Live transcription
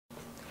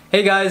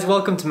Hey guys,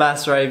 welcome to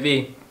Master IV.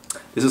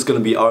 This is going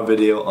to be our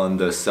video on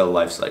the cell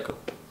life cycle.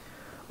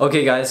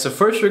 Okay guys, so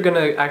first we're going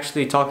to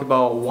actually talk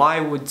about why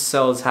would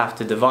cells have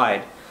to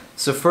divide.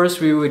 So first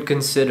we would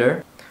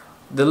consider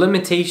the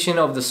limitation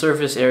of the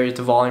surface area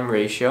to volume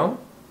ratio.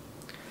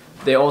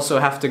 They also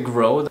have to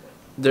grow.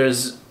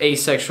 There's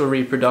asexual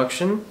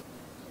reproduction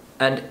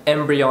and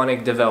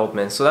embryonic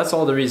development. So that's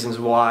all the reasons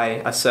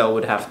why a cell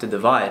would have to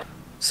divide.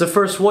 So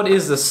first, what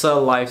is the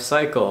cell life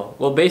cycle?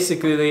 Well,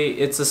 basically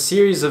it's a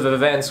series of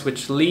events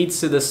which leads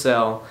to the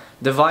cell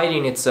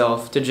dividing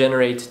itself to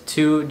generate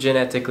two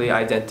genetically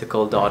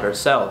identical daughter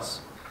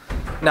cells.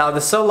 Now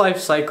the cell life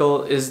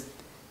cycle is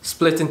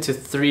split into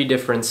three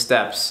different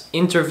steps.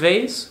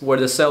 Interphase, where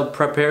the cell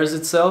prepares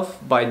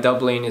itself by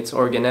doubling its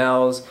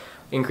organelles,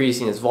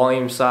 increasing its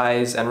volume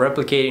size, and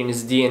replicating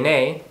its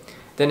DNA.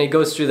 Then it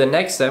goes through the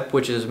next step,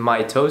 which is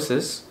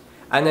mitosis,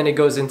 and then it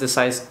goes into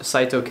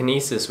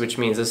cytokinesis, which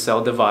means the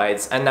cell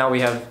divides, and now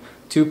we have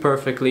two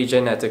perfectly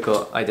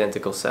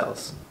identical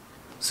cells.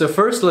 So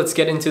first, let's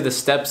get into the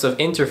steps of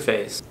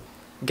interphase.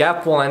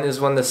 Gap 1 is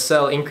when the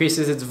cell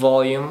increases its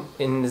volume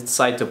in its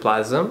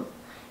cytoplasm.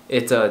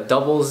 It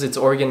doubles its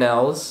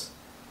organelles,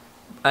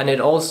 and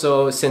it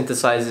also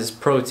synthesizes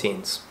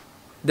proteins.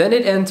 Then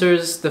it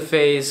enters the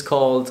phase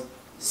called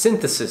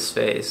synthesis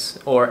phase,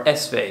 or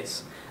S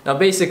phase. Now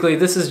basically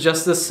this is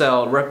just the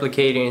cell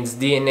replicating its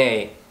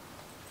DNA.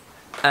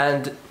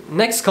 And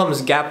next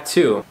comes gap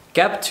 2.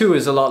 Gap 2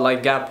 is a lot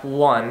like gap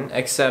 1,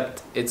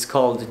 except it's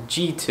called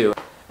G2.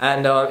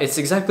 And it's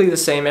exactly the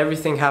same,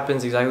 everything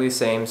happens exactly the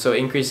same. So it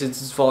increases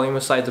its volume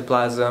of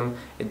cytoplasm,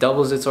 it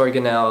doubles its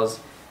organelles,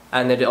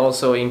 and it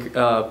also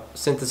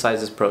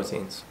synthesizes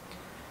proteins.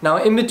 Now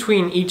in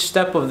between each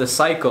step of the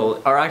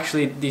cycle are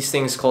actually these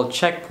things called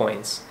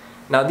checkpoints.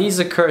 Now these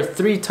occur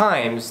 3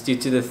 times due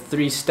to the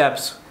 3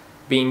 steps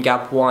being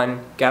gap 1,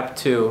 gap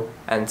 2,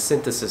 and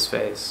synthesis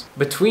phase.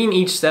 Between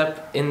each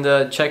step in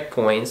the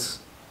checkpoints,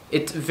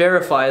 it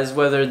verifies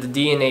whether the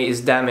DNA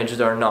is damaged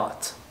or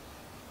not.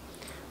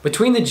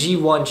 Between the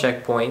G1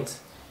 checkpoint,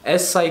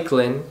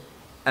 S-cyclin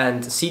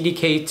and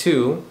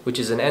CDK2, which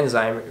is an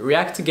enzyme,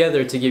 react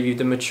together to give you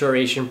the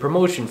maturation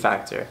promotion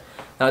factor.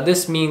 Now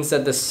this means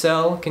that the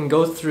cell can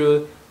go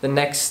through the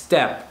next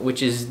step,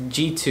 which is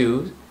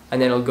G2, and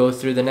then it'll go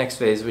through the next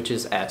phase, which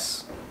is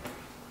S.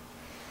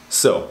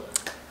 So,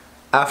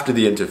 after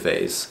the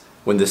interphase,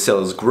 when the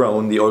cell is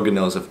grown, the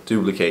organelles have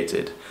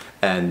duplicated,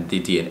 and the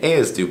DNA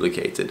is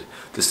duplicated,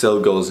 the cell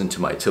goes into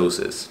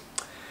mitosis.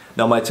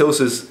 Now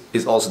mitosis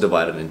is also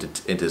divided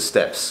into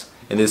steps,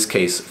 in this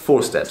case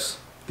 4 steps.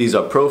 These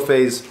are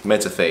prophase,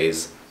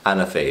 metaphase,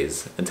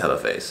 anaphase, and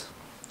telophase.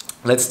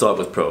 Let's start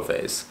with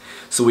prophase.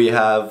 So we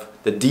have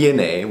the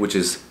DNA, which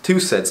is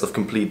 2 sets of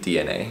complete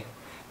DNA,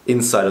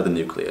 inside of the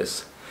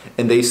nucleus,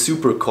 and they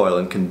supercoil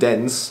and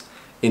condense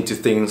into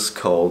things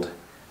called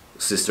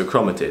sister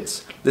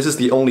chromatids. This is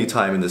the only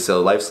time in the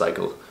cell life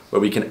cycle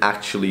where we can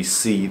actually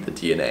see the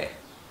DNA.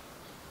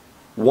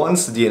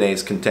 Once the DNA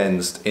is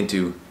condensed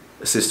into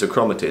sister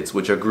chromatids,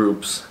 which are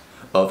groups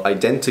of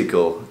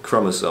identical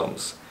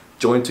chromosomes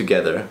joined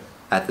together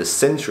at the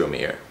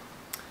centromere,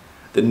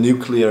 the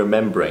nuclear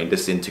membrane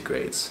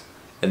disintegrates,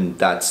 and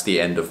that's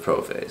the end of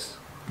prophase.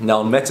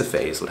 Now in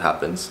metaphase, what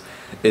happens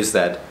is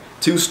that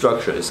 2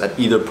 structures at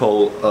either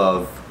pole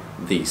of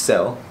the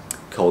cell,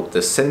 called the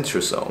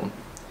centrosome,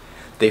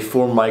 they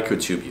form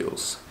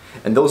microtubules,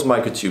 and those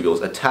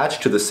microtubules attach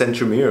to the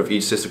centromere of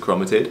each sister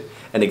chromatid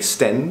and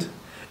extend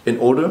in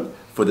order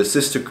for the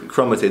sister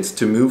chromatids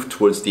to move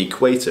towards the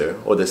equator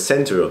or the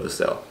center of the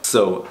cell.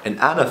 So in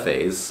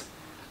anaphase,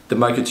 the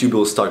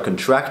microtubules start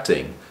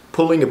contracting,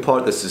 pulling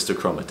apart the sister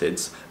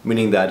chromatids,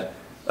 meaning that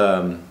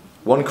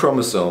one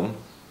chromosome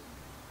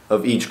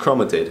of each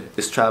chromatid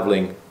is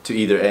traveling to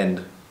either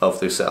end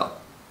of their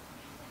cell.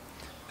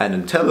 And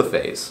in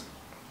telophase,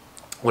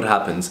 what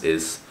happens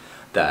is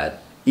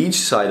that each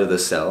side of the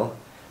cell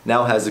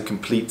now has a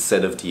complete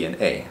set of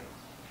DNA.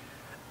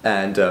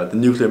 And the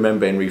nuclear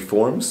membrane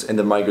reforms and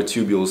the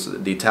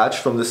microtubules detach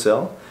from the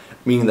cell,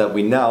 meaning that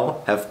we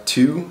now have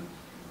 2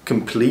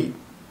 complete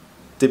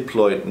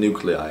diploid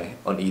nuclei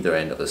on either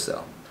end of the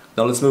cell.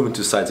 Now let's move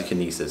into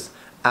cytokinesis.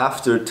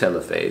 After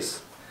telophase,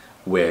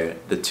 where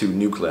the 2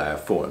 nuclei are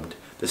formed,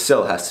 the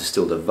cell has to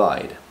still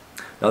divide.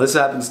 Now this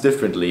happens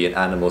differently in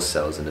animal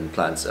cells and in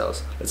plant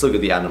cells. Let's look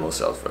at the animal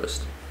cell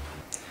first.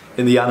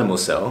 In the animal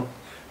cell,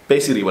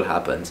 basically what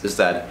happens is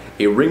that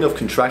a ring of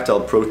contractile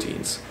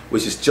proteins,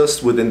 which is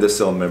just within the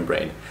cell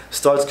membrane,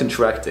 starts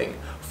contracting,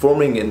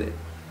 forming a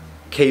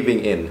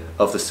caving in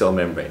of the cell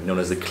membrane, known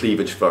as the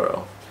cleavage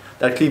furrow.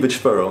 That cleavage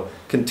furrow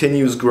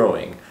continues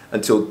growing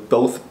until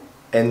both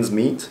ends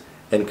meet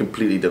and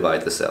completely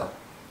divide the cell.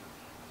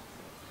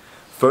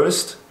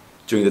 First,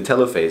 during the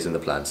telophase in the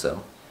plant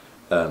cell,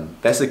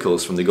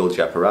 vesicles from the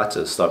Golgi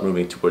apparatus start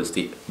moving towards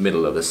the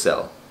middle of the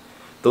cell.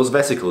 Those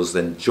vesicles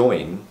then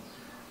join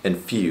and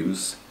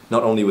fuse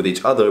not only with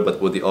each other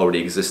but with the already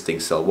existing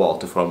cell wall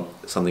to form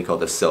something called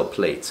the cell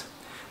plate,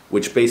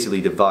 which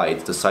basically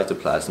divides the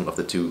cytoplasm of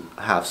the 2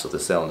 halves of the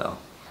cell now.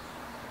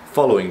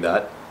 Following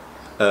that,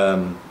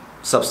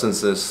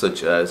 substances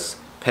such as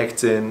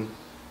pectin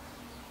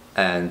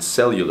and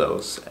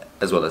cellulose,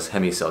 as well as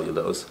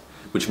hemicellulose,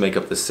 which make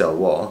up the cell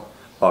wall,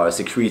 are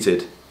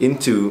secreted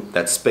into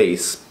that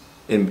space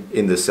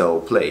in the cell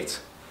plate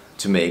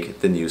to make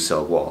the new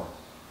cell wall.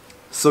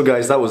 So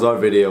guys, that was our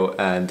video,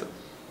 and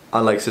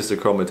unlike sister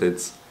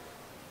chromatids,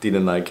 Dean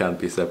and I can't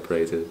be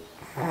separated.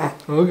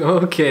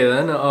 Okay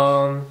then,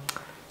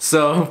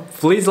 so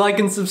please like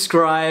and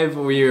subscribe.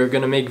 We are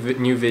gonna make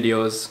new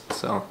videos,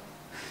 so.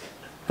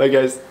 Bye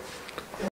guys.